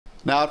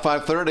Now at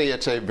 5:30,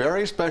 it's a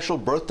very special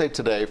birthday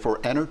today for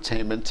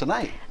Entertainment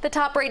Tonight. The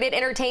top-rated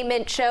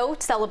entertainment show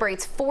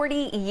celebrates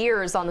 40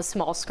 years on the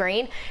small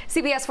screen.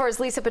 CBS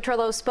 4's Lisa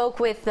Petrillo spoke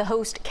with the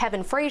host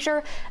Kevin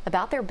Frazier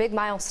about their big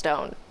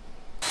milestone.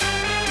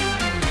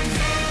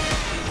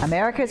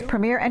 America's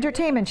premier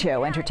entertainment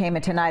show,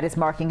 Entertainment Tonight, is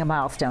marking a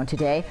milestone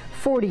today,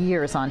 40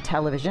 years on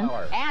television.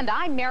 And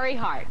I'm Mary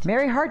Hart.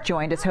 Mary Hart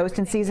joined as host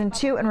in season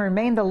 2 and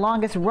remained the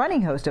longest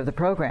running host of the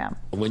program.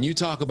 When you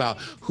talk about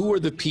who are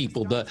the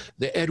people,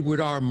 the Edward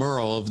R.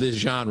 Murrow of this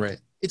genre,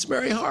 it's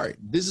Mary Hart.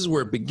 This is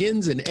where it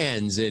begins and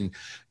ends, and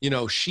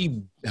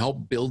she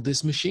helped build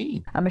this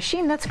machine. A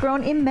machine that's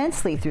grown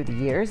immensely through the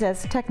years,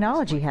 as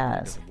technology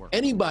has.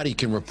 Anybody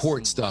can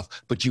report stuff,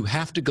 but you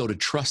have to go to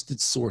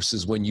trusted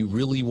sources when you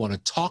really want to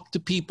talk to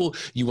people,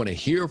 you want to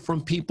hear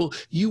from people,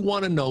 you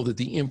want to know that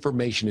the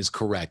information is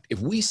correct. If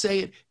we say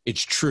it,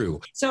 it's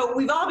true. So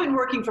we've all been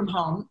working from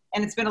home,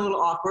 and it's been a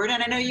little awkward,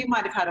 and I know you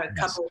might have had a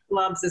couple of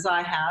flubs as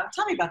I have.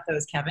 Tell me about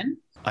those, Kevin.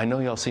 I know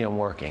y'all see I'm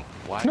working.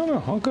 Why?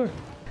 No, all good.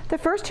 The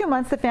first 2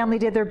 months, the family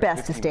did their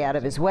best to stay out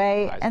of his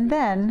way, and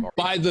then...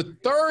 By the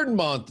third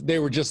month, they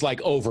were just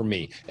like over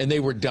me, and they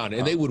were done,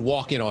 and they would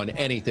walk in on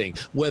anything,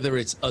 whether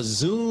it's a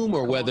Zoom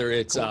or whether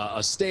it's a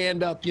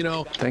stand-up,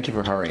 Thank you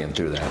for hurrying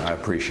through that. I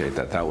appreciate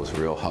that. That was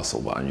real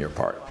hustle on your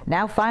part.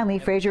 Now, finally,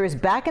 Frazier is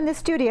back in the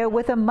studio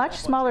with a much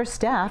smaller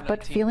staff,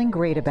 but feeling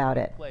great about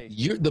it.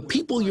 The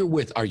people you're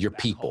with are your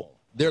people.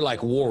 They're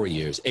like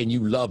warriors, and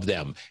you love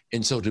them.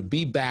 And so to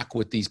be back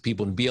with these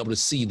people and be able to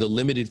see the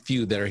limited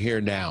few that are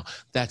here now,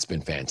 that's been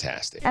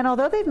fantastic. And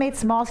although they've made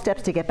small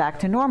steps to get back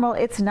to normal,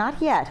 it's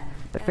not yet.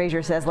 But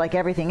Frazier says, like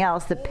everything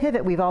else, the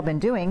pivot we've all been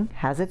doing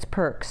has its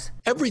perks.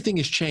 Everything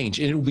has changed,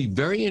 and it will be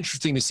very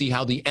interesting to see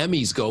how the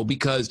Emmys go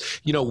because,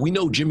 we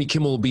know Jimmy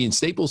Kimmel will be in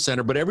Staples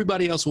Center, but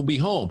everybody else will be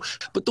home.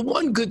 But the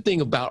one good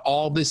thing about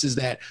all this is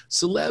that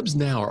celebs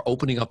now are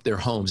opening up their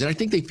homes, and I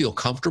think they feel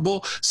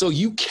comfortable. So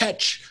you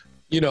catch...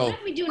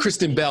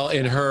 Kristen Bell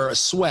in her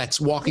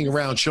sweats walking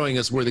around showing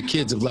us where the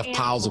kids have left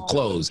piles of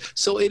clothes.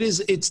 So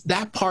it's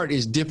that part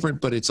is different,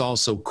 but it's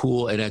also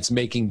cool, and it's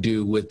making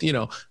do with,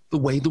 the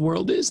way the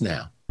world is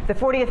now. The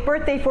 40th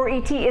birthday for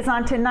E.T. is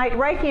on tonight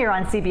right here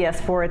on CBS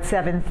 4 at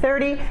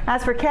 7:30.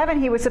 As for Kevin,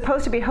 he was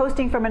supposed to be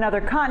hosting from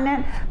another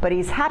continent, but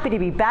he's happy to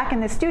be back in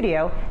the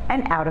studio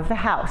and out of the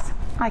house.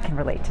 I can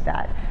relate to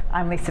that.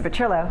 I'm Lisa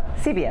Petrillo,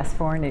 CBS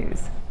 4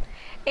 News.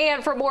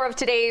 And for more of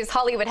today's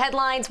Hollywood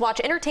headlines,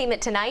 watch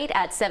Entertainment Tonight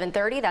at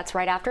 7:30. That's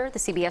right after the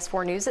CBS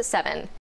 4 News at 7.